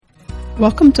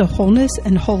Welcome to Wholeness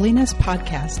and Holiness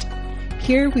Podcast.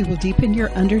 Here we will deepen your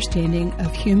understanding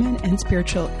of human and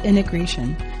spiritual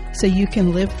integration so you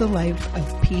can live the life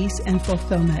of peace and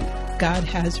fulfillment God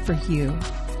has for you.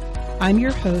 I'm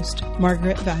your host,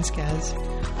 Margaret Vasquez.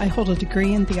 I hold a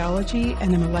degree in theology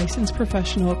and am a licensed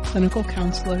professional clinical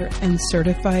counselor and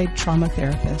certified trauma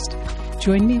therapist.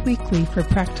 Join me weekly for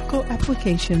practical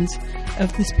applications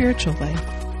of the spiritual life.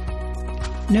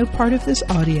 No part of this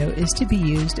audio is to be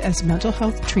used as mental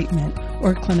health treatment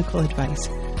or clinical advice.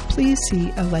 Please see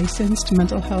a licensed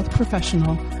mental health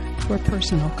professional for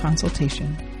personal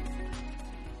consultation.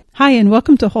 Hi, and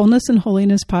welcome to Wholeness and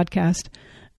Holiness Podcast.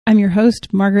 I'm your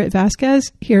host, Margaret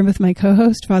Vasquez, here with my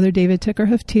co-host, Father David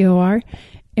Tickerhoof, TOR,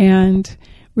 and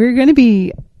we're going to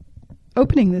be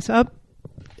opening this up,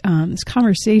 this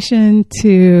conversation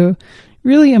to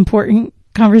really important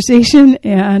conversation,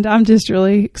 and I'm just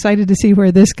really excited to see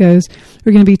where this goes.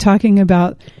 We're going to be talking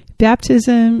about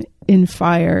baptism in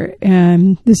fire,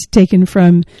 and this is taken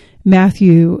from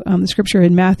Matthew, the scripture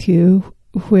in Matthew,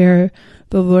 where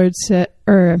the Lord said,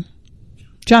 or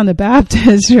John the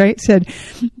Baptist, right, said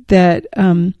that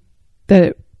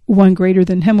that one greater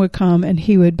than him would come, and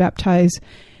he would baptize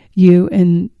you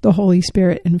in the Holy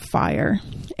Spirit and fire.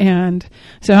 And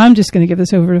so I'm just going to give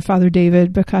this over to Father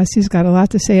David because he's got a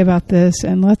lot to say about this,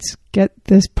 and let's get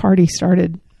this party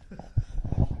started.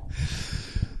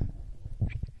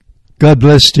 God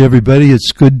bless to everybody.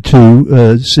 It's good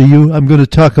to see you. I'm going to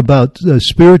talk about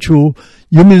spiritual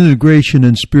human integration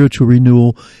and spiritual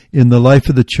renewal in the life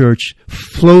of the church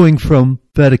flowing from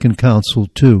Vatican Council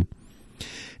II.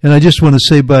 And I just want to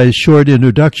say by a short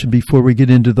introduction before we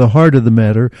get into the heart of the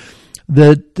matter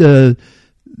that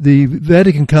the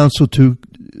Vatican Council II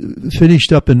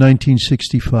finished up in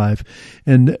 1965.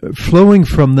 And flowing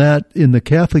from that in the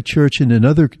Catholic Church and in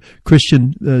other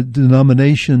Christian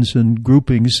denominations and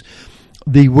groupings,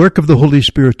 the work of the Holy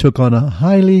Spirit took on a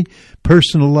highly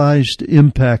personalized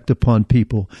impact upon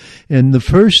people. In the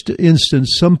first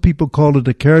instance, some people call it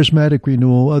a charismatic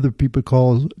renewal, other people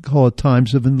call it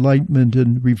times of enlightenment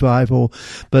and revival.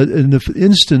 But in the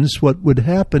instance, what would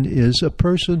happen is a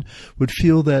person would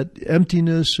feel that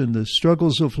emptiness and the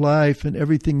struggles of life and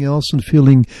everything else, and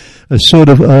feeling a sort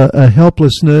of a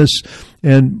helplessness.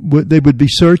 And they would be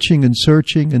searching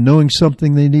and knowing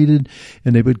something they needed.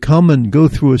 And they would come and go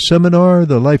through a seminar,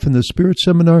 the Life in the Spirit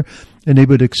seminar, and they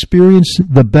would experience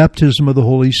the baptism of the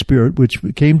Holy Spirit, which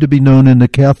came to be known in the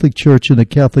Catholic Church and the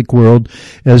Catholic world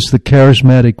as the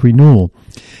charismatic renewal.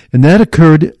 And that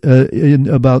occurred in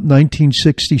about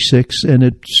 1966, and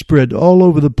it spread all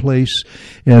over the place.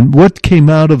 And what came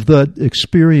out of that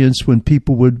experience when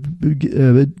people would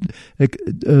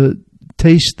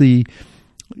taste the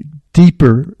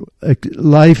deeper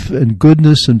life and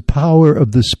goodness and power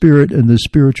of the Spirit and the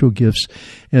spiritual gifts,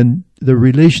 and the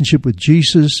relationship with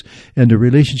Jesus and the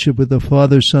relationship with the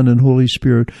Father, Son, and Holy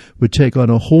Spirit would take on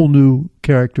a whole new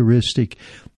characteristic.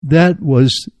 That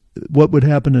was what would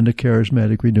happen in a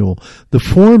charismatic renewal. The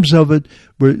forms of it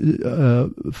were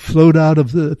flowed out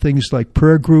of the things like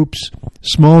prayer groups,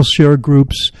 small share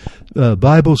groups,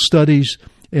 Bible studies,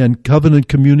 and covenant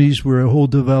communities were a whole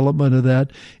development of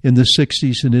that in the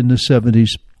 60s and in the 70s.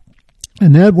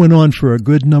 And that went on for a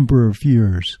good number of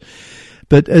years.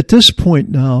 But at this point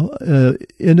now,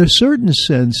 in a certain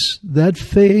sense, that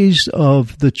phase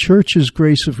of the Church's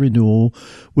grace of renewal,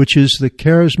 which is the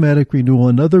charismatic renewal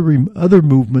and other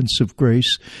movements of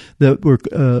grace that were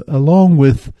along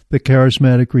with the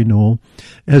charismatic renewal,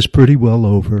 is pretty well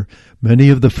over. Many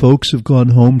of the folks have gone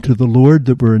home to the Lord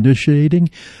that were initiating.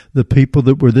 The people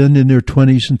that were then in their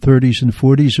 20s and 30s and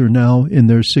 40s are now in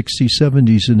their 60s,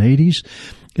 70s, and 80s.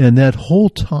 And that whole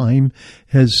time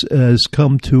has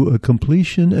come to a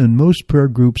completion, and most prayer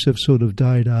groups have sort of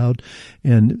died out,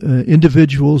 and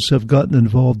individuals have gotten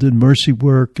involved in mercy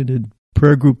work and in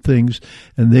prayer group things,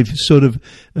 and they've sort of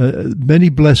many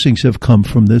blessings have come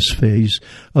from this phase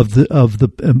of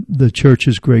the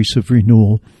Church's grace of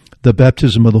renewal, the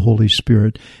baptism of the Holy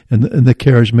Spirit, and the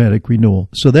charismatic renewal.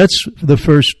 So that's the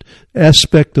first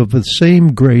aspect of the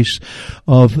same grace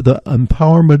of the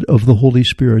empowerment of the Holy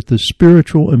Spirit, the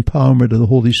spiritual empowerment of the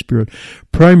Holy Spirit,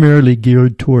 primarily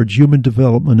geared towards human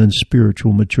development and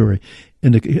spiritual maturity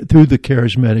through the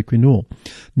charismatic renewal.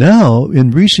 Now,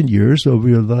 in recent years, over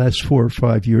the last 4 or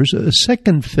 5 years, a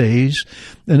second phase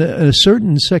and a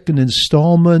certain second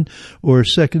installment or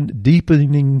second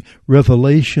deepening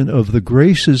revelation of the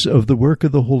graces of the work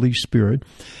of the Holy Spirit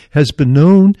has been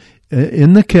known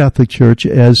in the Catholic Church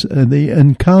as the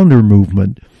Encounter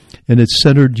movement. and it's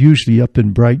centered usually up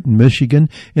in Brighton, Michigan,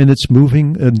 and it's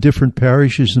moving in different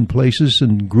parishes and places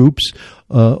and groups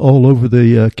all over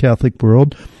the Catholic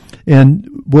world. And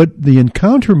what the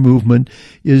Encounter movement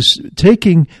is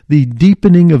taking the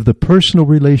deepening of the personal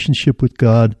relationship with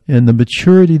God and the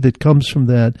maturity that comes from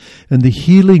that and the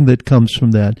healing that comes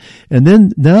from that. And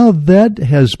then now that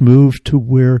has moved to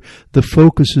where the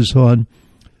focus is on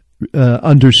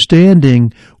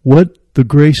understanding what the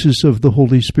graces of the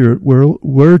Holy Spirit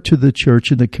were to the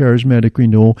church in the charismatic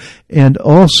renewal, and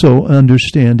also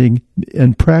understanding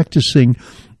and practicing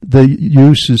the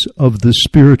uses of the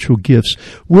spiritual gifts,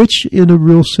 which in a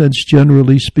real sense,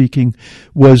 generally speaking,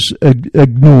 was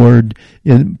ignored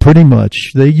in pretty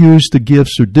much. They used the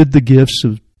gifts or did the gifts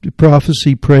of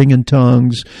prophecy, praying in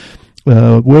tongues,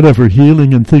 whatever,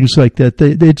 healing and things like that.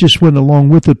 They just went along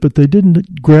with it, but they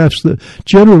didn't grasp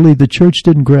generally the church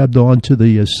didn't grab on to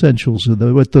the essentials of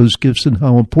what those gifts and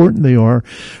how important they are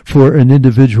for an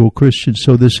individual Christian.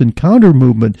 So this Encounter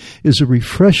movement is a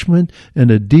refreshment and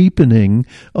a deepening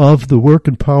of the work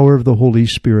and power of the Holy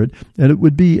Spirit, and it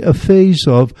would be a phase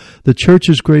of the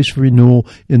church's grace renewal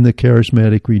in the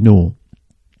charismatic renewal.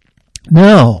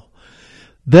 Now,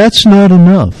 that's not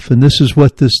enough, and this is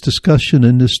what this discussion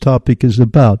and this topic is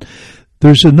about.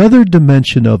 There's another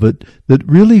dimension of it that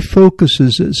really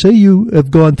focuses, say you have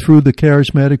gone through the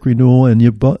charismatic renewal and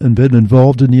you've been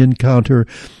involved in the Encounter,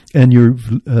 and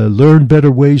you've learned better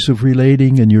ways of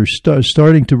relating, and you're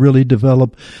starting to really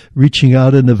develop reaching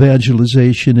out in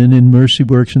evangelization and in mercy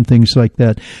works and things like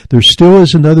that. There still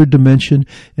is another dimension,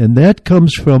 and that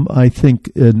comes from, I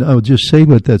think, and I'll just say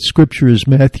what that scripture is,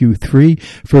 Matthew 3,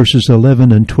 verses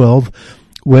 11 and 12,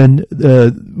 when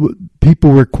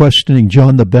people were questioning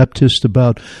John the Baptist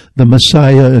about the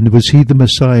Messiah, and was he the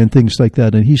Messiah, and things like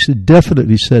that. And he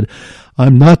definitely said,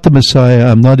 I'm not the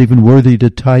Messiah. I'm not even worthy to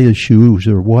tie his shoes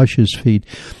or wash his feet.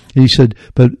 And he said,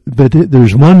 but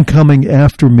there's one coming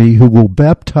after me who will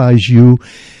baptize you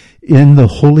in the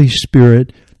Holy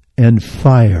Spirit and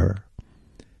fire.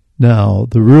 Now,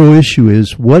 the real issue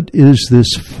is, what is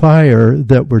this fire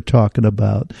that we're talking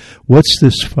about? What's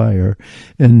this fire?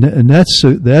 And that's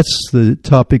the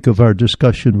topic of our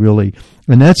discussion, really.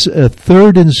 And that's a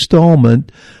third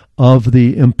installment of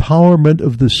the empowerment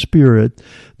of the Spirit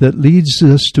that leads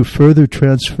us to further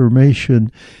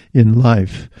transformation in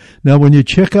life. Now, when you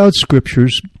check out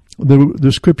scriptures,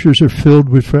 the scriptures are filled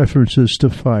with references to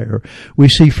fire. We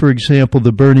see, for example,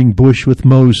 the burning bush with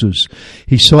Moses.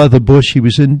 He saw the bush. He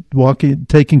was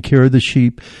taking care of the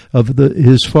sheep of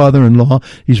his father-in-law.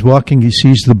 He's walking. He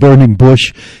sees the burning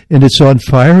bush, and it's on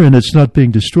fire, and it's not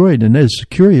being destroyed. And it's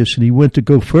curious. And he went to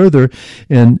go further,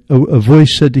 and a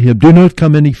voice said to him, "Do not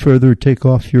come any further. Take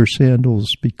off your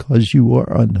sandals, because you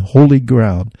are on holy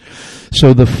ground."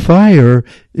 So the fire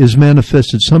is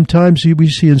manifested. Sometimes we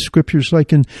see in scriptures,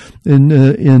 like in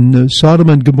Sodom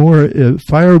and Gomorrah,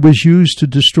 fire was used to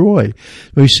destroy.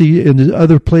 We see in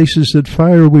other places that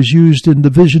fire was used in the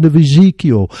vision of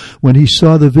Ezekiel, when he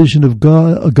saw the vision of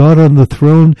God on the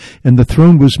throne, and the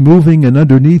throne was moving, and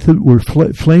underneath it were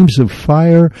flames of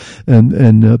fire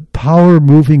and power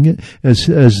moving as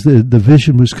the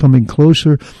vision was coming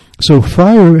closer. So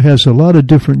fire has a lot of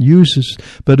different uses,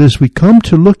 but as we come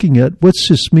to looking at what's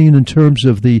this mean in terms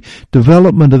of the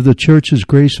development of the church's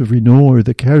grace of renewal or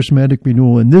the charismatic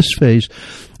renewal in this phase,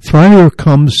 fire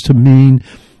comes to mean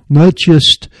not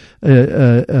just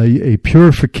a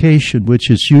purification, which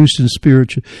is used in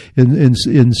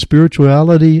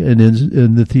spirituality and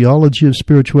in the theology of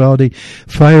spirituality.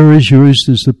 Fire is used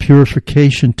as the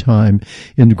purification time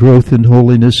in growth in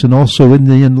holiness, and also in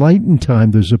the enlightened time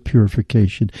there's a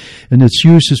purification. And it's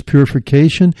used as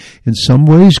purification. In some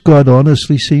ways, God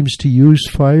honestly seems to use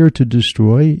fire to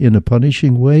destroy in a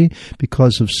punishing way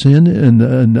because of sin and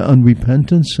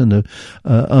unrepentance and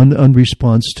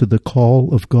unresponse to the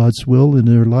call of God's will in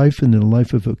their life and in the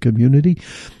life of a community.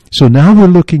 So now we're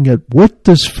looking at, what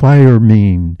does fire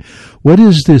mean? What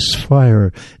is this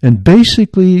fire? And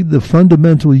basically the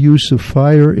fundamental use of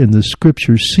fire in the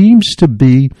scripture seems to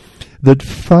be that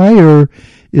fire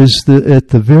is at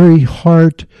the very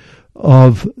heart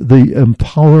of the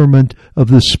empowerment of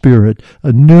the Spirit,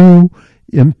 a new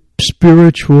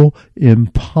spiritual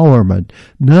empowerment.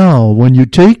 Now, when you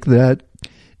take that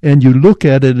and you look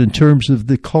at it in terms of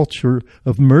the culture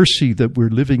of mercy that we're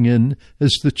living in,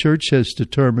 as the church has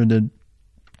determined and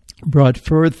brought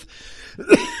forth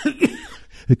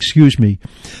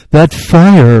that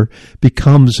fire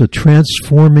becomes a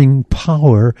transforming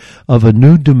power of a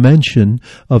new dimension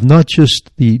of not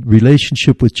just the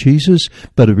relationship with Jesus,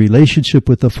 but a relationship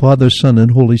with the Father, Son,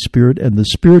 and Holy Spirit and the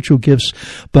spiritual gifts,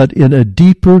 but in a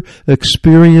deeper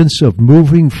experience of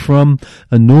moving from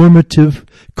a normative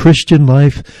Christian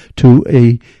life to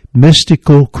a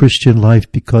mystical Christian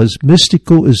life, because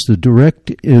mystical is the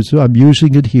direct, as I'm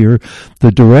using it here,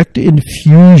 the direct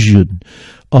infusion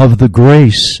of the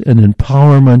grace and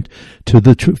empowerment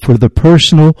for the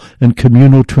personal and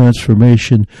communal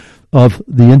transformation of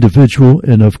the individual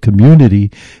and of community,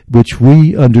 which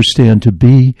we understand to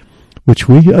be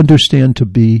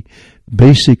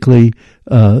basically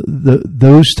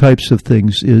those types of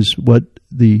things is what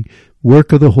the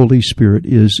work of the Holy Spirit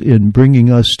is in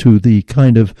bringing us to the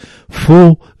kind of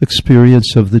full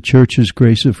experience of the church's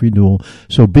grace of renewal.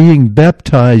 So being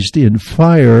baptized in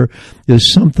fire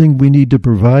is something we need to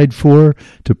provide for,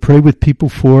 to pray with people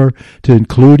for, to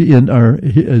include in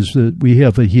we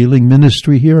have a healing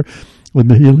ministry here. With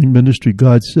the healing ministry,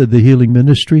 God said the healing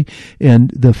ministry,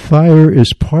 and the fire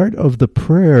is part of the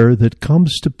prayer that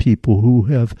comes to people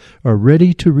who are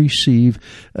ready to receive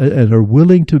and are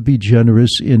willing to be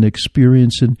generous in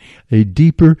experiencing a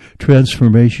deeper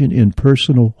transformation in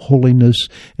personal holiness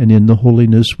and in the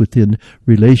holiness within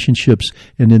relationships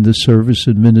and in the service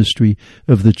and ministry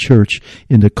of the church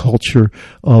in the culture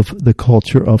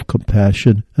of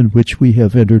compassion in which we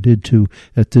have entered into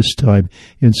at this time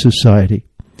in society.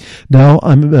 Now,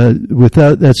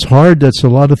 that's hard. That's a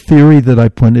lot of theory that I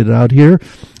pointed out here.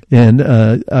 And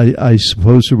I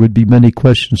suppose there would be many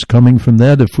questions coming from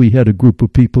that if we had a group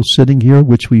of people sitting here,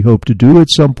 which we hope to do at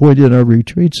some point in our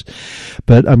retreats.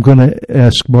 But I'm going to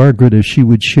ask Margaret if she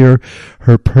would share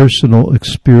her personal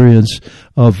experience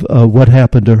of what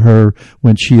happened to her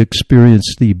when she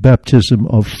experienced the baptism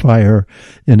of fire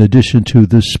in addition to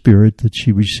the Spirit that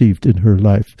she received in her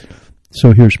life.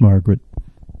 So here's Margaret.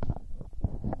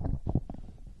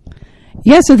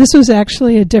 Yeah, so this was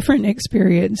actually a different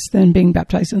experience than being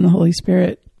baptized in the Holy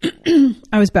Spirit.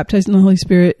 I was baptized in the Holy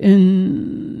Spirit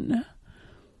in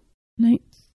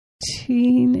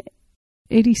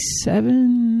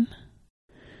 1987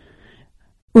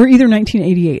 or either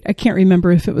 1988. I can't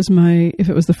remember if it was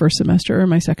the first semester or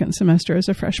my second semester as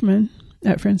a freshman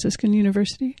at Franciscan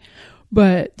University.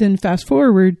 But then fast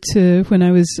forward to when I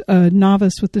was a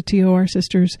novice with the TOR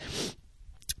sisters.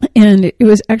 And it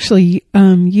was actually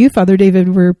you, Father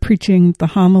David, were preaching the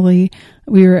homily.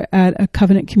 We were at a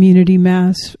Covenant Community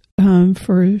Mass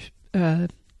for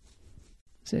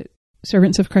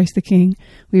Servants of Christ the King.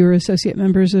 We were associate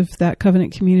members of that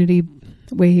Covenant community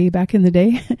way back in the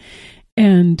day.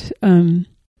 And I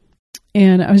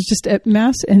was just at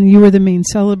Mass, and you were the main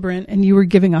celebrant, and you were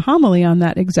giving a homily on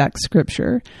that exact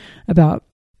scripture about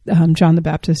John the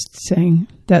Baptist saying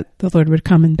that the Lord would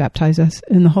come and baptize us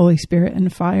in the Holy Spirit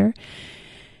and fire.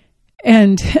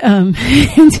 And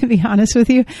to be honest with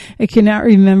you, I cannot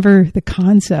remember the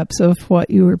concepts of what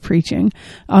you were preaching.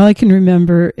 All I can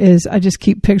remember is I just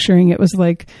keep picturing it was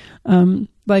like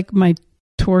my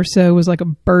torso was like a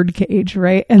bird cage,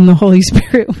 right? And the Holy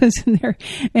Spirit was in there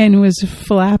and was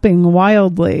flapping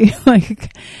wildly. There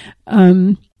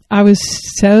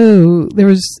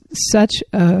was such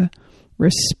a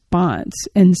response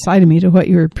inside of me to what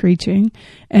you were preaching.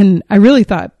 And I really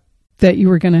thought that you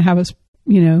were going to have us,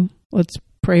 let's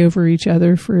pray over each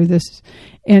other for this.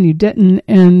 And you didn't.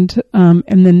 And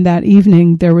then that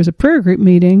evening there was a prayer group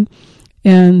meeting.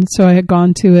 And so I had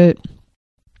gone to it,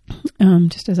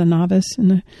 just as a novice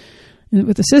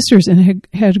with the sisters, and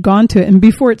had gone to it. And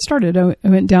before it started, I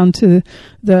went down to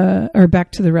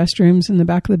back to the restrooms in the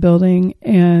back of the building,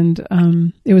 and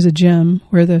it was a gym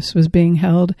where this was being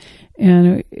held,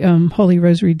 and Holy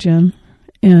Rosary Gym.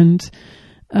 And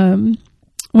one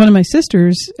of my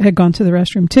sisters had gone to the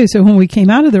restroom too. So when we came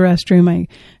out of the restroom, I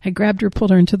had grabbed her,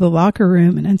 pulled her into the locker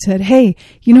room, and I said, "Hey,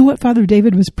 you know what Father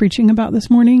David was preaching about this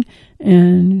morning?"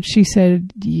 And she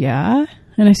said, "Yeah."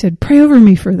 And I said, "Pray over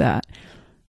me for that."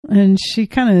 And she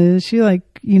scrunches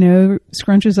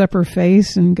up her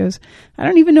face and goes, "I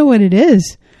don't even know what it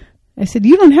is." I said,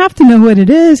 "You don't have to know what it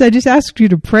is. I just asked you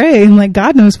to pray, and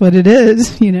God knows what it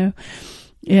is,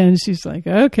 And she's like,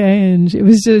 "Okay." And it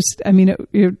was just,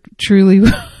 it truly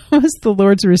was the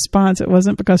Lord's response. It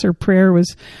wasn't because her prayer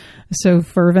was so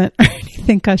fervent or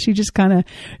anything, because she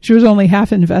was only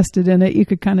half invested in it. You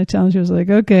could kind of tell. And she was like,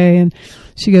 "Okay." And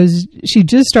she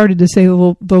just started to say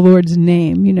the Lord's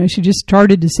name. She just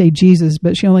started to say Jesus,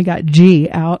 but she only got G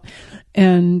out,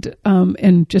 and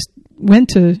just went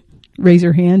to raise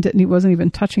her hand, and he wasn't even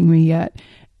touching me yet.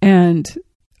 And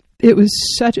it was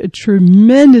such a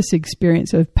tremendous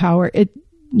experience of power. It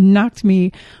knocked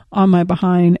me on my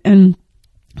behind. And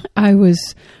I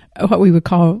was what we would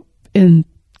call in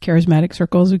charismatic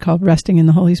circles, we call resting in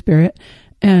the Holy Spirit.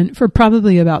 And for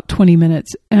probably about 20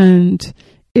 minutes. And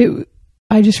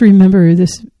I just remember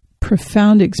this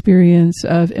profound experience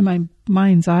of, in my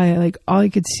mind's eye, like all I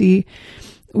could see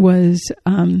was,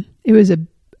 it was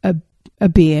a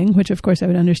being, which of course I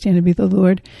would understand to be the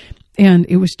Lord. And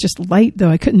it was just light, though.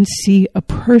 I couldn't see a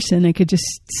person. I could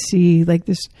just see like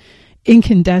this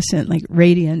incandescent, like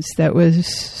radiance that was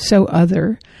so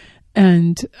other.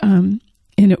 And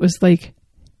it was like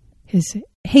his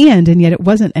hand, and yet it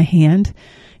wasn't a hand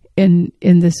in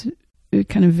this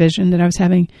kind of vision that I was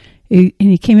having. And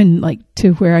he came in like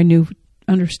to where I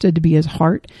understood to be his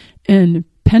heart, and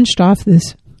pinched off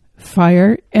this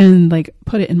fire and like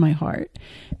put it in my heart.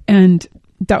 And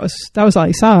that was all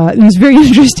I saw. It was very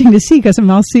interesting to see, because I'm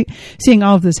all seeing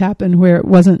all of this happen where it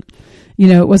wasn't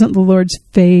the Lord's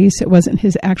face. It wasn't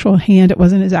his actual hand. It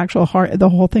wasn't his actual heart. The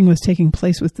whole thing was taking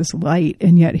place with this light,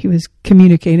 and yet he was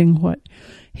communicating what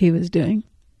he was doing.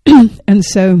 And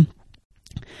so,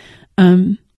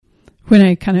 when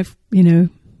I kind of,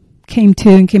 came to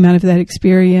and came out of that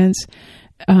experience,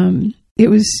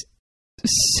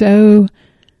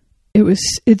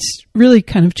 it's really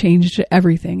kind of changed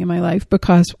everything in my life,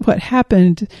 because what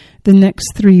happened the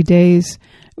next 3 days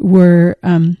were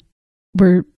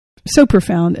so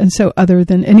profound and so other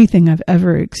than anything I've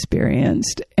ever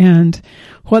experienced. And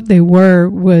what they were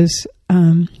was,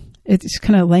 it's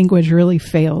kind of language really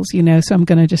fails, so I'm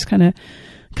going to just kind of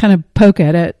poke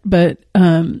at it. But,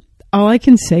 all I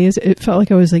can say is it felt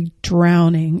like I was like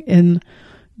drowning in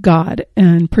God,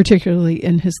 and particularly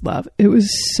in his love. It was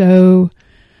so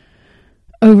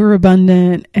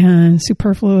overabundant and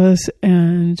superfluous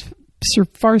and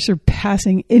far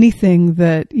surpassing anything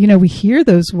that, we hear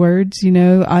those words,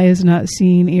 eye has not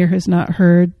seen, ear has not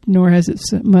heard, nor has it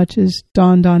so much as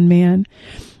dawned on man.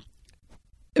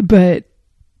 But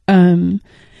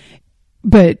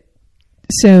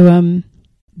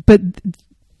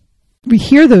we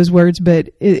hear those words, but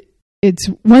it's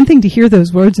one thing to hear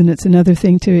those words, and it's another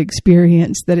thing to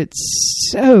experience that it's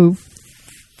so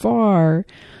far.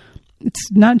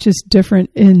 It's not just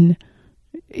different in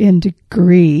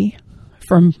degree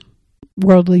from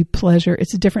worldly pleasure.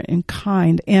 It's different in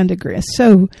kind and degree.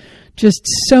 So just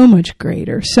so much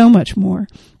greater, so much more.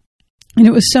 And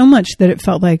it was so much that it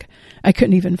felt like I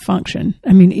couldn't even function.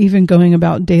 I mean, even going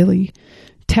about daily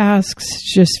tasks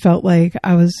just felt like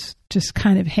I was just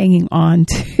kind of hanging on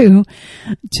to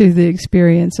the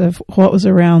experience of what was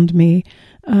around me.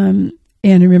 And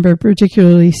I remember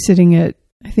particularly sitting at,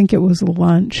 I think it was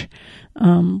lunch,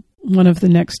 because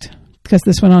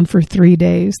this went on for 3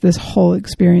 days, this whole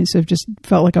experience of just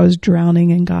felt like I was drowning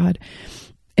in God.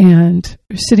 And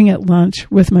sitting at lunch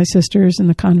with my sisters in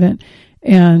the convent,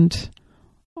 and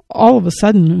all of a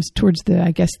sudden, it was towards the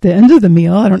end of the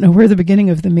meal. I don't know where the beginning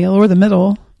of the meal or the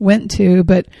middle went to,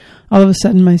 but all of a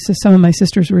sudden, some of my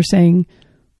sisters were saying,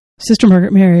 Sister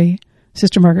Margaret Mary,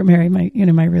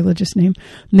 my religious name.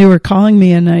 And they were calling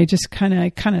me, and I just kind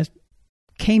of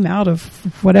came out of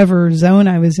whatever zone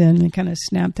I was in and kind of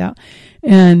snapped out.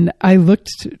 And I looked,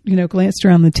 glanced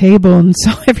around the table and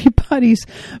saw everybody's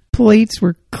plates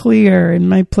were clear, and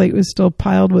my plate was still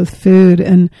piled with food,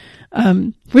 and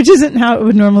which isn't how it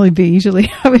would normally be.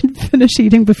 Usually I would finish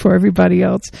eating before everybody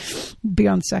else, be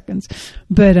on seconds.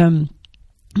 But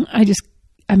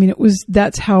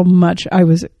that's how much I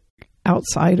was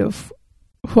outside of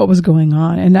what was going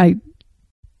on. And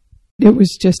it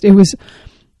was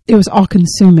all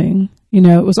consuming,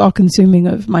 it was all consuming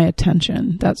of my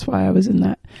attention. That's why I was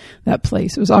in that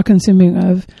place. It was all consuming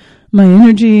of my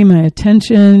energy, my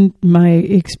attention, my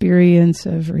experience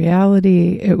of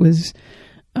reality. It was,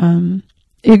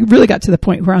 it really got to the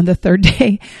point where on the third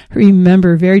day, I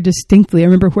remember very distinctly, I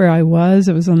remember where I was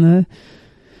on the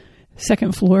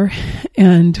second floor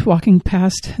and walking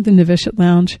past the novitiate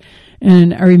lounge.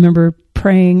 And I remember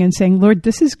praying and saying, Lord,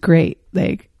 this is great.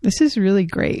 Like, this is really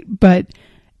great. But,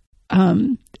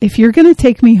 if you're going to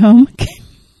take me home,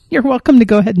 you're welcome to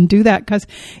go ahead and do that, because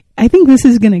I think this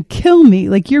is going to kill me.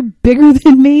 Like, you're bigger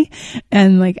than me,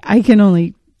 and like I can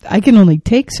only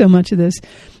take so much of this.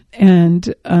 And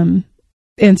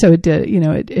so it did.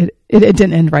 It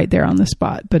didn't end right there on the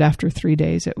spot, but after 3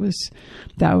 days,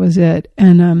 that was it.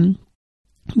 And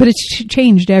but it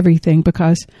changed everything,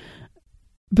 because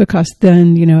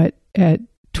then at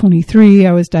 23,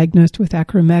 I was diagnosed with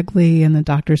acromegaly, and the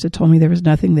doctors had told me there was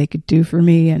nothing they could do for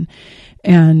me.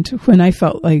 And when I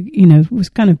felt like, was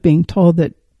kind of being told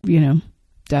that,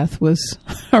 death was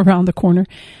around the corner,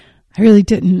 I really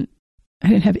didn't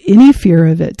any fear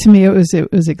of it. To me, it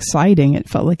was exciting. It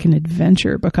felt like an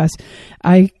adventure because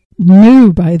I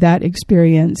knew by that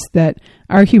experience that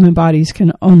our human bodies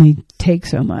can only take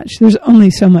so much. There's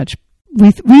only so much.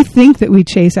 We think that we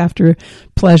chase after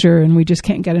pleasure and we just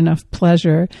can't get enough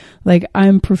pleasure. Like,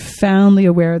 I'm profoundly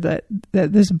aware that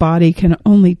this body can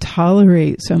only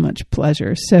tolerate so much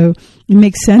pleasure. So it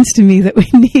makes sense to me that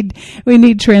we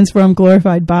need transformed,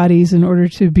 glorified bodies in order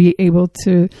to be able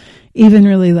to even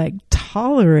really like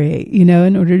tolerate,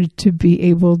 in order to be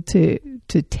able to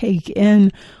take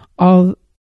in all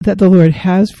that the Lord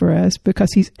has for us, because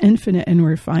he's infinite and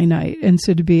we're finite. And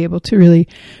so to be able to really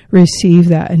receive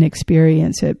that and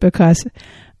experience it, because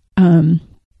I'm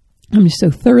just so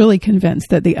thoroughly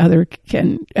convinced that the other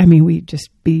we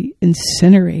just be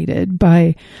incinerated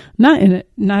by, not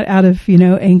out of,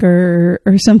 anger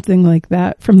or something like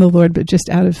that from the Lord, but just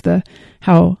out of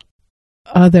how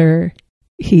other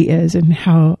he is and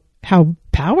how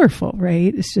powerful,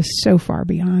 right? It's just so far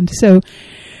beyond. So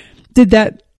did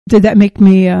that make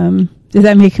me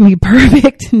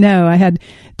perfect? No, I had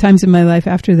times in my life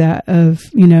after that of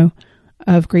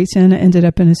great sin. I ended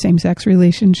up in a same-sex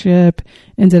relationship,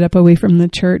 ended up away from the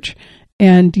church.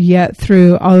 And yet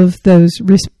through all of those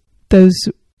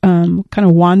kind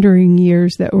of wandering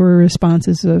years that were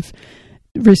responses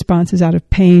out of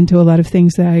pain to a lot of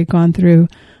things that I had gone through,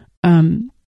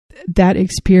 that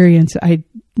experience, I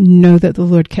know that the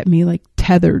Lord kept me like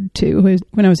tethered to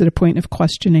when I was at a point of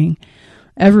questioning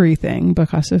everything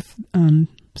because of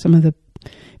some of the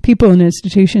people and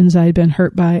institutions I had been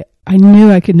hurt by. I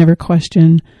knew I could never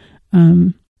question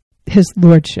his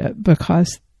lordship,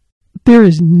 because there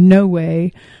is no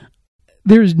way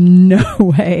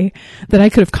that I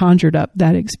could have conjured up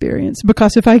that experience.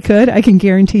 Because if I could, I can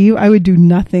guarantee you I would do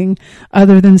nothing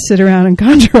other than sit around and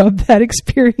conjure up that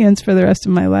experience for the rest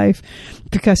of my life,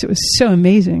 because it was so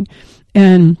amazing.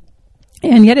 And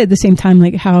yet at the same time,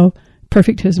 like, how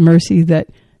perfect his mercy, that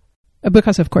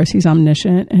because of course he's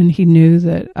omniscient and he knew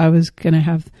that I was going to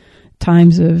have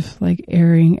times of like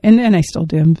erring, and I still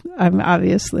do. I'm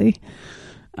obviously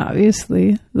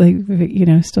like,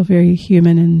 still very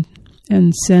human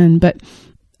and sin, but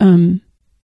and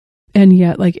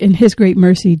yet, like, in his great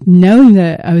mercy, knowing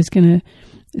that I was going to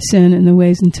sin in the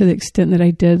ways and to the extent that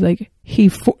I did, like, he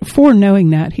for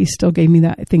knowing that, he still gave me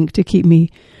that, I think, to keep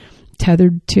me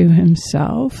tethered to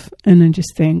himself. And I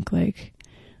just think, like,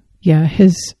 yeah,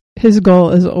 his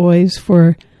goal is always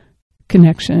for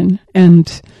connection,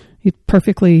 and he's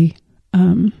perfectly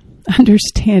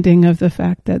understanding of the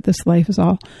fact that this life is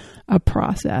all a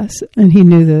process. And he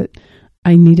knew that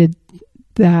I needed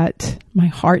that, my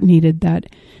heart needed that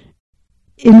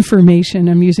information.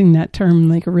 I'm using that term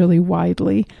like really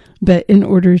widely, but in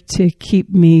order to keep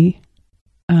me,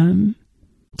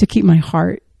 to keep my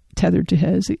heart tethered to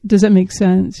his. Does that make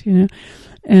sense?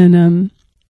 And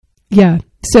yeah,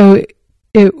 so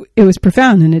it was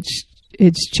profound, and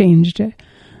it's changed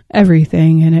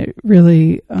everything. And it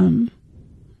really,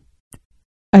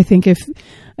 I think if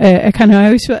I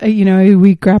always,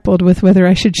 we grappled with whether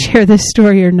I should share this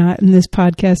story or not in this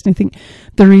podcast. And I think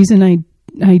the reason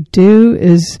I do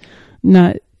is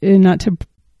not to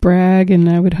brag, and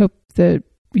I would hope that,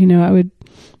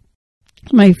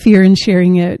 my fear in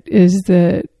sharing it is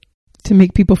that to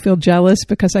make people feel jealous,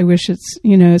 because I wish it's,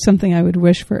 something I would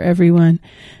wish for everyone.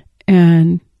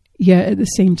 And yet at the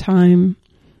same time,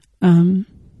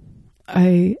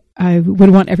 I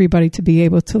would want everybody to be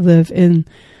able to live in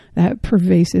that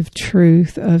pervasive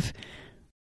truth of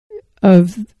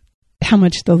how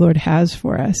much the Lord has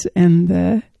for us, and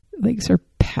the like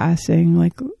surpassing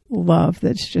like love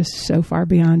that's just so far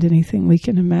beyond anything we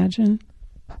can imagine.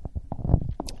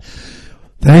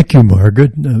 Thank you,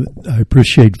 Margaret. I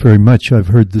appreciate very much. I've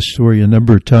heard this story a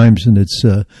number of times, and it's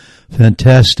a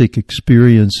fantastic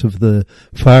experience of the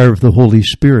fire of the Holy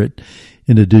Spirit,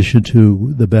 in addition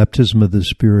to the baptism of the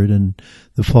Spirit and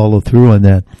the follow through on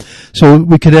that. So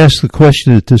we could ask the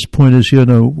question at this point is,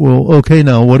 well, okay,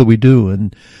 now what do we do?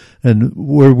 And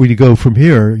where do we go from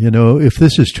here? If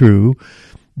this is true,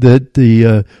 that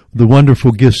the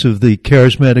wonderful gifts of the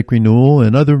charismatic renewal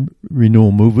and other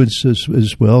renewal movements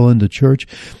as well in the church,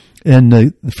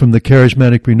 and from the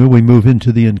charismatic renewal we move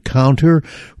into the encounter,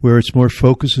 where it's more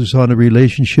focuses on a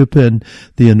relationship and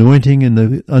the anointing and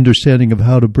the understanding of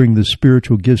how to bring the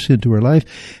spiritual gifts into our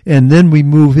life, and then we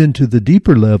move into the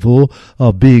deeper level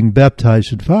of being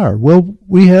baptized in fire. Well,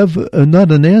 we have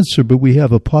not an answer, but we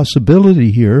have a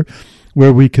possibility here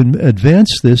where we can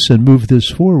advance this and move this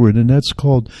forward, and that's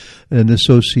called an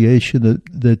association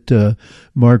that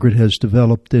Margaret has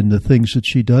developed in the things that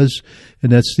she does,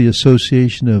 and that's the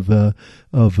Association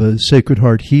of Sacred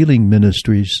Heart Healing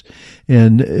Ministries.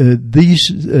 And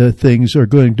these things are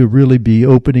going to really be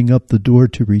opening up the door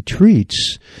to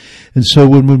retreats. And so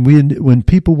when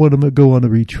people want to go on a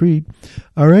retreat,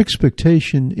 our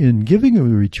expectation in giving a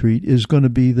retreat is going to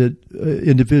be that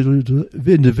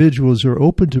individuals are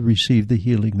open to receive the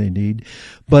healing they need,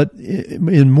 but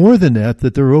in more than that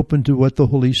they're open to what the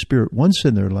Holy Spirit wants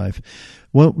in their life,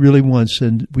 what really wants.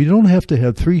 And we don't have to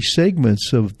have 3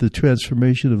 segments of the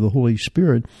transformation of the Holy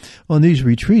Spirit. On these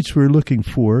retreats, we're looking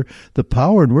for the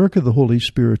power and work of the Holy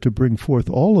Spirit to bring forth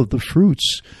all of the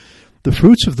fruits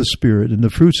of the Spirit and the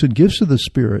fruits and gifts of the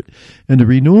Spirit, and the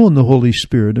renewal in the Holy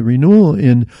Spirit, the renewal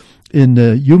in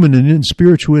human and in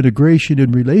spiritual integration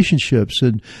in relationships,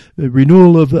 and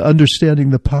renewal of understanding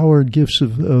the power and gifts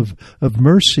of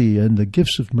mercy and the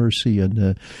gifts of mercy,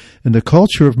 and the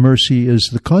culture of mercy is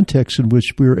the context in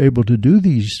which we're able to do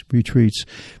these retreats,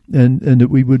 and that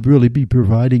we would really be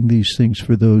providing these things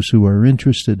for those who are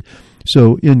interested.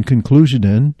 So in conclusion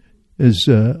then,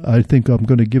 I think I'm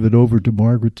going to give it over to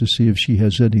Margaret to see if she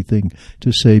has anything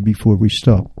to say before we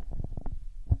stop.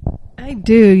 I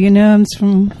do.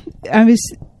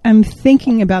 I'm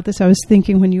thinking about this. I was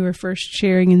thinking when you were first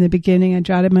sharing in the beginning, I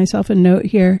jotted myself a note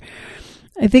here.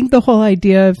 I think the whole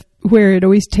idea of where it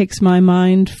always takes my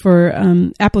mind for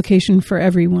application for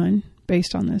everyone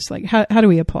based on this. Like, how do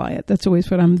we apply it? That's always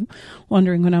what I'm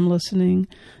wondering when I'm listening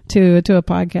to a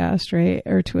podcast, right,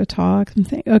 or to a talk. I'm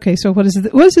thinking, okay, so what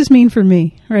does this mean for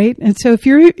me, right? And so if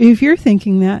you're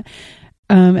thinking that,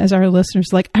 as our listeners,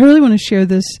 like, I really want to share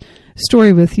this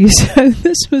story with you. So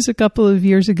this was a couple of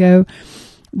years ago.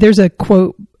 There's a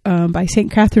quote by St.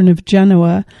 Catherine of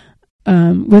Genoa,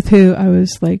 with who I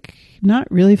was like not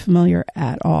really familiar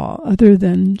at all, other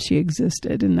than she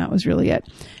existed, and that was really it.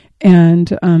 And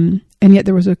yet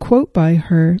there was a quote by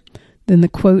her. Then the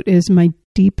quote is, "My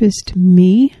deepest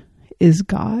me is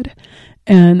God."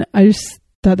 And I just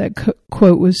thought that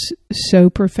quote was so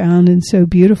profound and so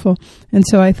beautiful. And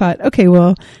so I thought, okay,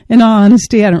 well, in all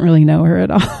honesty, I don't really know her at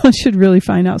all. I should really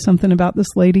find out something about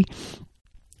this lady.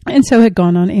 And so I had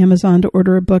gone on Amazon to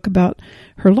order a book about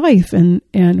her life, and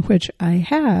which I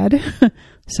had.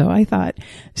 So I thought,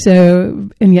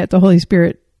 and yet the Holy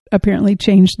Spirit apparently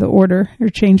changed the order, or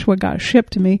changed what got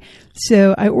shipped to me.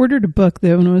 So I ordered a book,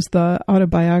 though, and it was the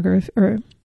autobiography, or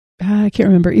I can't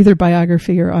remember, either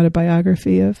biography or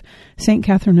autobiography of St.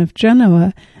 Catherine of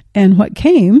Genoa. And what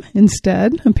came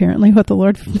instead, apparently what the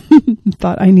Lord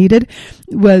thought I needed,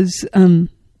 was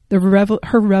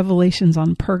her revelations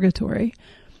on purgatory.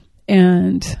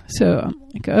 And so I'm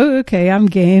like, oh, okay, I'm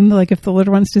game. Like, if the Lord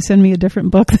wants to send me a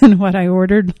different book than what I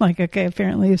ordered, like, okay,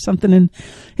 apparently there's something in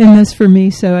this for me.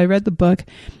 So I read the book,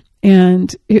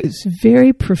 and it was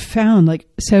very profound. Like,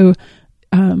 so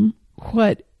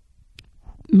what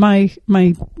my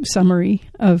summary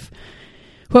of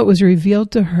what was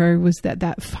revealed to her was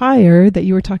that fire that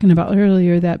you were talking about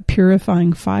earlier, that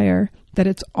purifying fire, that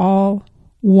it's all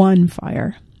one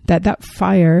fire. That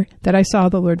fire that I saw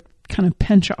the Lord kind of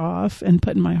pinch off and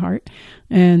put in my heart,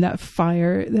 and that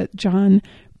fire that John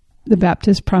the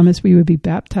Baptist promised we would be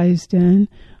baptized in,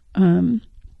 or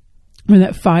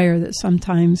that fire that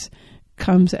sometimes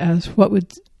comes as what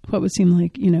would seem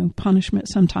like, punishment,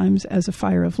 sometimes as a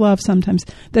fire of love, sometimes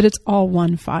that it's all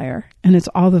one fire, and it's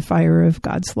all the fire of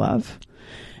God's love.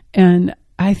 And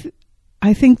I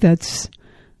think that's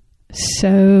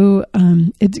so,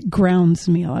 it grounds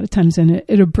me a lot of times, and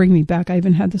it'll bring me back. I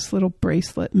even had this little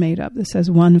bracelet made up that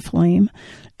says One Flame,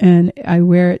 and I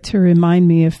wear it to remind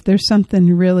me if there's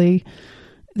something really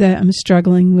that I'm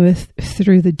struggling with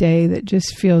through the day that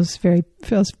just feels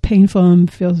painful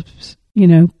and feels,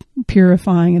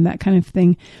 purifying and that kind of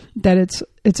thing, that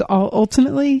it's all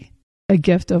ultimately a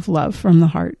gift of love from the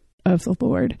heart of the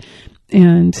Lord.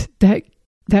 And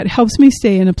that helps me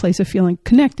stay in a place of feeling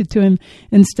connected to Him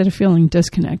instead of feeling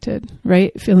disconnected,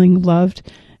 right? Feeling loved,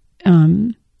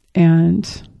 and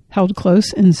held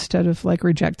close instead of like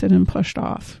rejected and pushed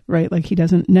off, right? Like He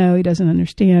doesn't know, He doesn't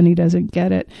understand, He doesn't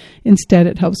get it. Instead,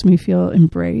 it helps me feel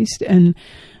embraced. And,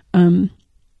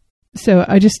 so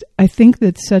I think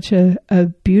that's such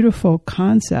a beautiful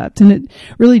concept, and it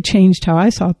really changed how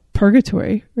I saw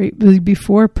purgatory, right?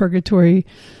 Before, purgatory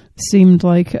seemed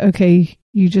like, okay,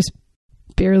 you just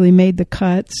barely made the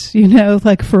cuts,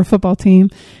 like for a football team.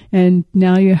 And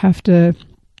now you have to,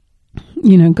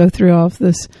 go through all of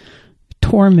this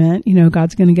torment.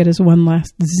 God's going to get His one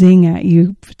last zing at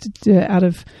you out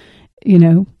of,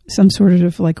 some sort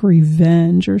of like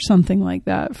revenge or something like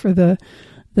that for the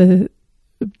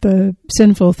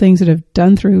sinful things that have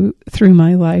done through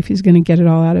my life. He's going to get it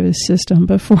all out of His system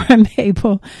before I'm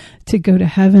able to go to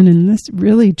heaven. And this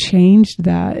really changed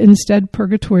that. Instead,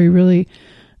 purgatory really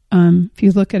if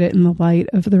you look at it in the light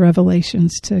of the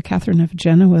revelations to Catherine of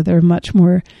Genoa, they're much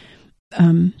more,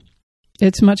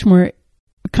 it's much more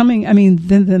coming,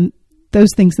 than those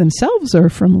things themselves are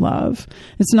from love.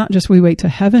 It's not just we wait to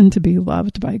heaven to be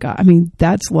loved by God.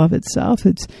 That's love itself.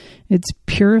 It's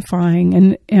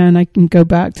purifying. And I can go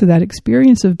back to that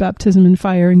experience of baptism in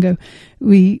fire and go,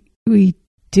 we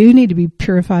do need to be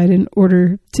purified in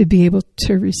order to be able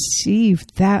to receive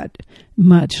that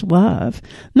much love.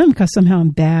 Not because somehow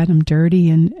I'm bad, I'm dirty,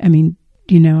 and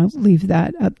I'll leave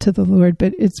that up to the Lord,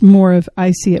 but it's more of,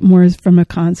 I see it more as from a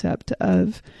concept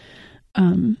of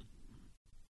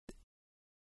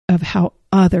how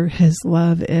other his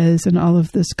love is, and all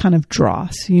of this kind of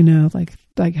dross,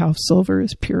 like how silver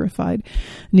is purified,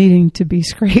 needing to be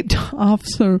scraped off.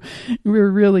 So we're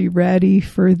really ready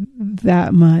for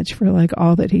that much, for like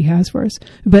all that he has for us.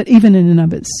 But even in and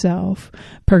of itself,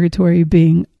 purgatory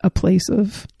being a place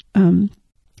of,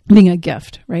 being a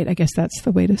gift, right? I guess that's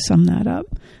the way to sum that up,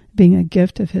 being a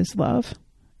gift of his love.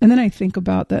 And then I think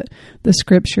about the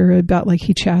scripture about like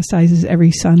he chastises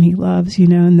every son he loves,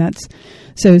 and that's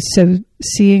so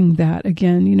seeing that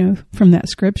again, from that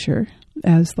scripture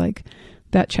as like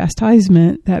that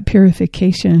chastisement, that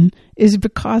purification is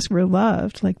because we're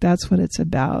loved. Like that's what it's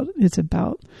about. It's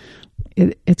about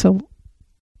it's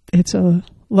a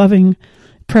loving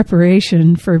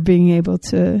preparation for being able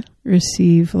to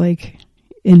receive like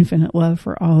infinite love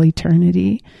for all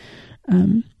eternity.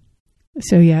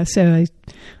 So it's a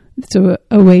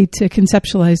way to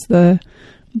conceptualize the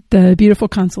beautiful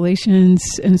consolations,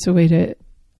 and it's a way to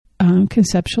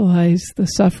conceptualize the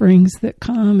sufferings that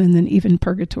come, and then even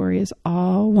purgatory is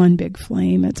all one big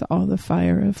flame. It's all the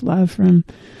fire of love from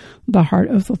the heart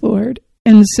of the Lord.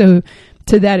 And so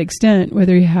to that extent,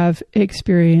 whether you have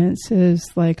experiences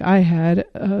like I had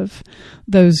of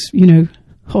those,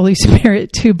 Holy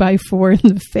Spirit 2x4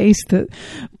 in the face that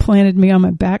planted me on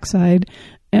my backside,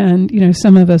 and,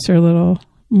 some of us are a little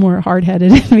more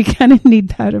hard-headed and we kind of need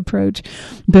that approach.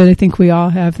 But I think we all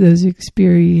have those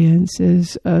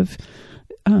experiences of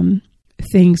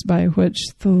things by which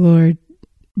the Lord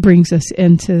brings us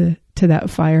into that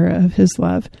fire of his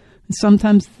love. And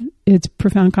sometimes it's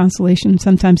profound consolation.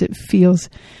 Sometimes it feels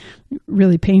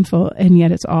really painful, and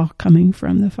yet it's all coming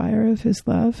from the fire of his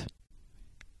love.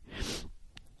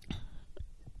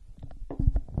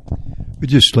 We'd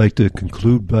just like to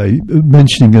conclude by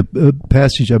mentioning a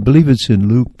passage. I believe it's in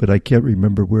Luke, but I can't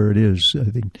remember where it is. I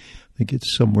think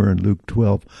it's somewhere in Luke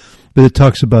 12. But it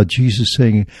talks about Jesus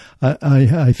saying,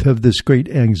 I have this great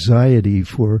anxiety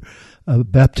for a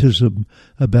baptism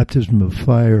of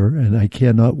fire, and I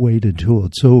cannot wait until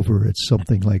it's over. It's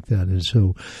something like that. And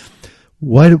so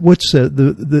what's that?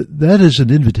 That is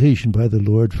an invitation by the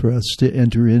Lord for us to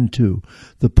enter into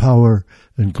the power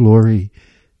and glory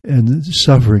and the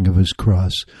suffering of his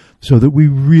cross, so that we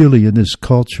really, in this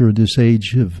culture, in this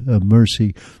age of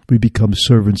mercy, we become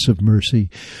servants of mercy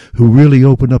who really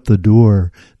open up the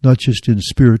door, not just in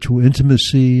spiritual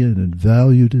intimacy and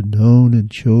valued and known and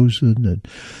chosen, and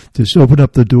just open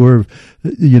up the door of,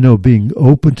 being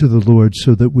open to the Lord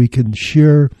so that we can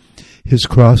share his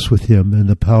cross with him and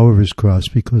the power of his cross,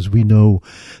 because we know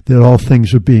that all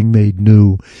things are being made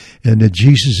new, and that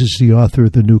Jesus is the author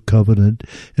of the new covenant.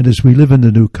 And as we live in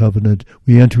the new covenant,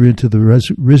 we enter into the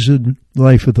risen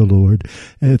life of the Lord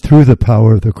through the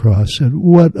power of the cross. And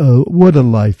what a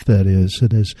life that is.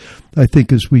 And as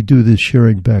we do this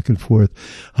sharing back and forth,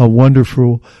 how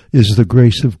wonderful is the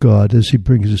grace of God as he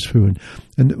brings us through.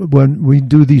 And when we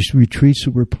do these retreats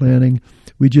that we're planning,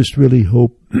 we just really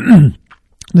hope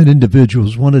that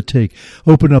individuals want to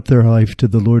open up their life to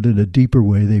the Lord in a deeper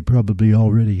way. They probably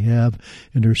already have,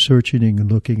 and are searching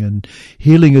and looking, and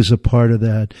healing is a part of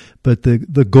that. But the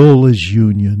goal is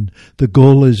union. The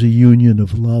goal is a union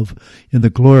of love in the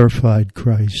glorified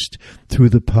Christ through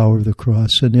the power of the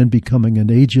cross, and then becoming an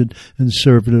agent and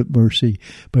servant of mercy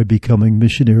by becoming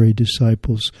missionary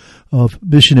disciples of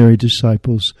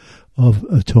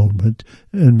atonement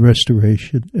and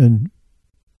restoration and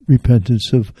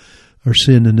repentance of our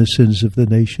sin and the sins of the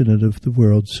nation and of the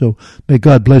world. So may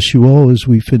God bless you all as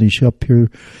we finish up here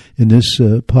in this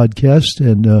podcast,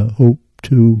 and hope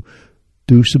to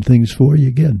do some things for you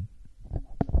again.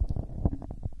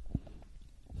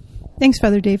 Thanks,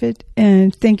 Father David,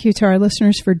 and thank you to our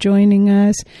listeners for joining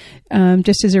us.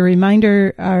 Just as a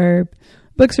reminder, our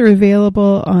books are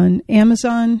available on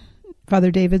Amazon. Father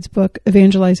David's book,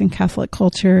 Evangelizing Catholic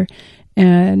Culture,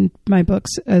 and my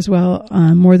books as well,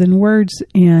 More Than Words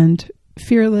and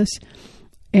Fearless.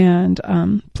 And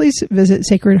please visit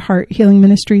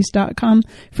sacredhearthealingministries.com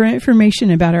for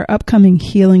information about our upcoming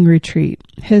healing retreat,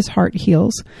 His Heart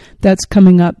Heals. That's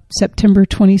coming up September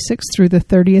 26th through the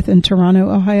 30th in Toronto,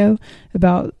 Ohio,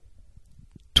 about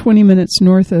 20 minutes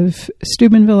north of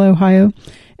Steubenville, Ohio.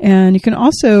 And you can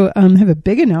also have a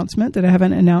big announcement that I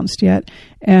haven't announced yet,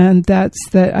 and that's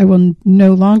that I will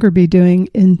no longer be doing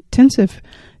intensive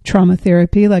trauma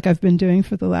therapy like I've been doing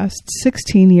for the last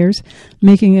 16 years,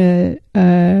 making a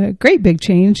great big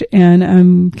change. And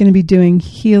I'm going to be doing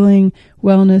healing,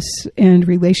 wellness, and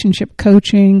relationship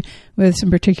coaching with some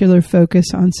particular focus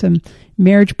on some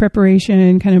marriage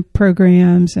preparation kind of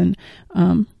programs, and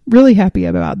really happy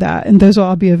about that. And those will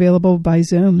all be available by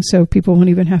Zoom, so people won't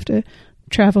even have to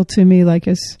travel to me like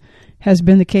has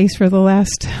been the case for the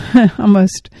last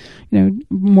almost,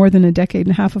 more than a decade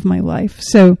and a half of my life.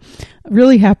 So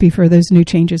really happy for those new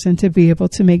changes and to be able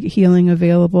to make healing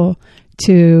available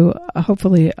to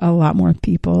hopefully a lot more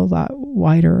people, a lot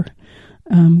wider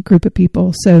group of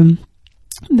people. So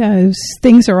those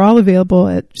things are all available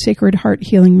at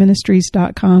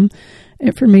sacredhearthealingministries.com.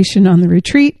 Information on the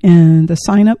retreat and the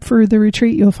sign up for the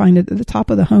retreat, you'll find it at the top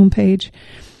of the homepage.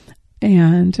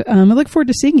 And I look forward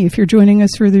to seeing you if you're joining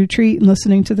us for the retreat and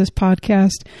listening to this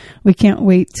podcast. We can't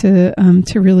wait to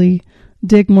really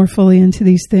dig more fully into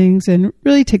these things and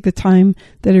really take the time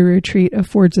that a retreat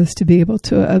affords us to be able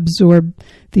to absorb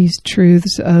these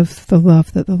truths of the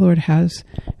love that the Lord has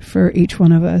for each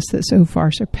one of us that so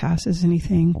far surpasses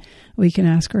anything we can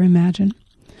ask or imagine.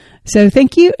 So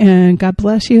thank you, and God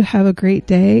bless you. Have a great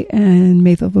day, and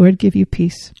may the Lord give you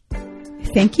peace.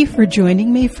 Thank you for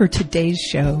joining me for today's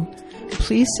show.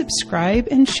 Please subscribe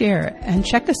and share, and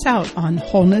check us out on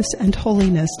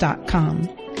wholenessandholiness.com.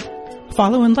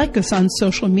 Follow and like us on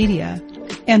social media.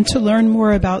 And to learn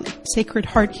more about Sacred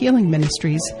Heart Healing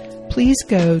Ministries, please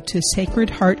go to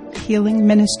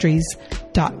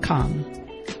sacredhearthealingministries.com.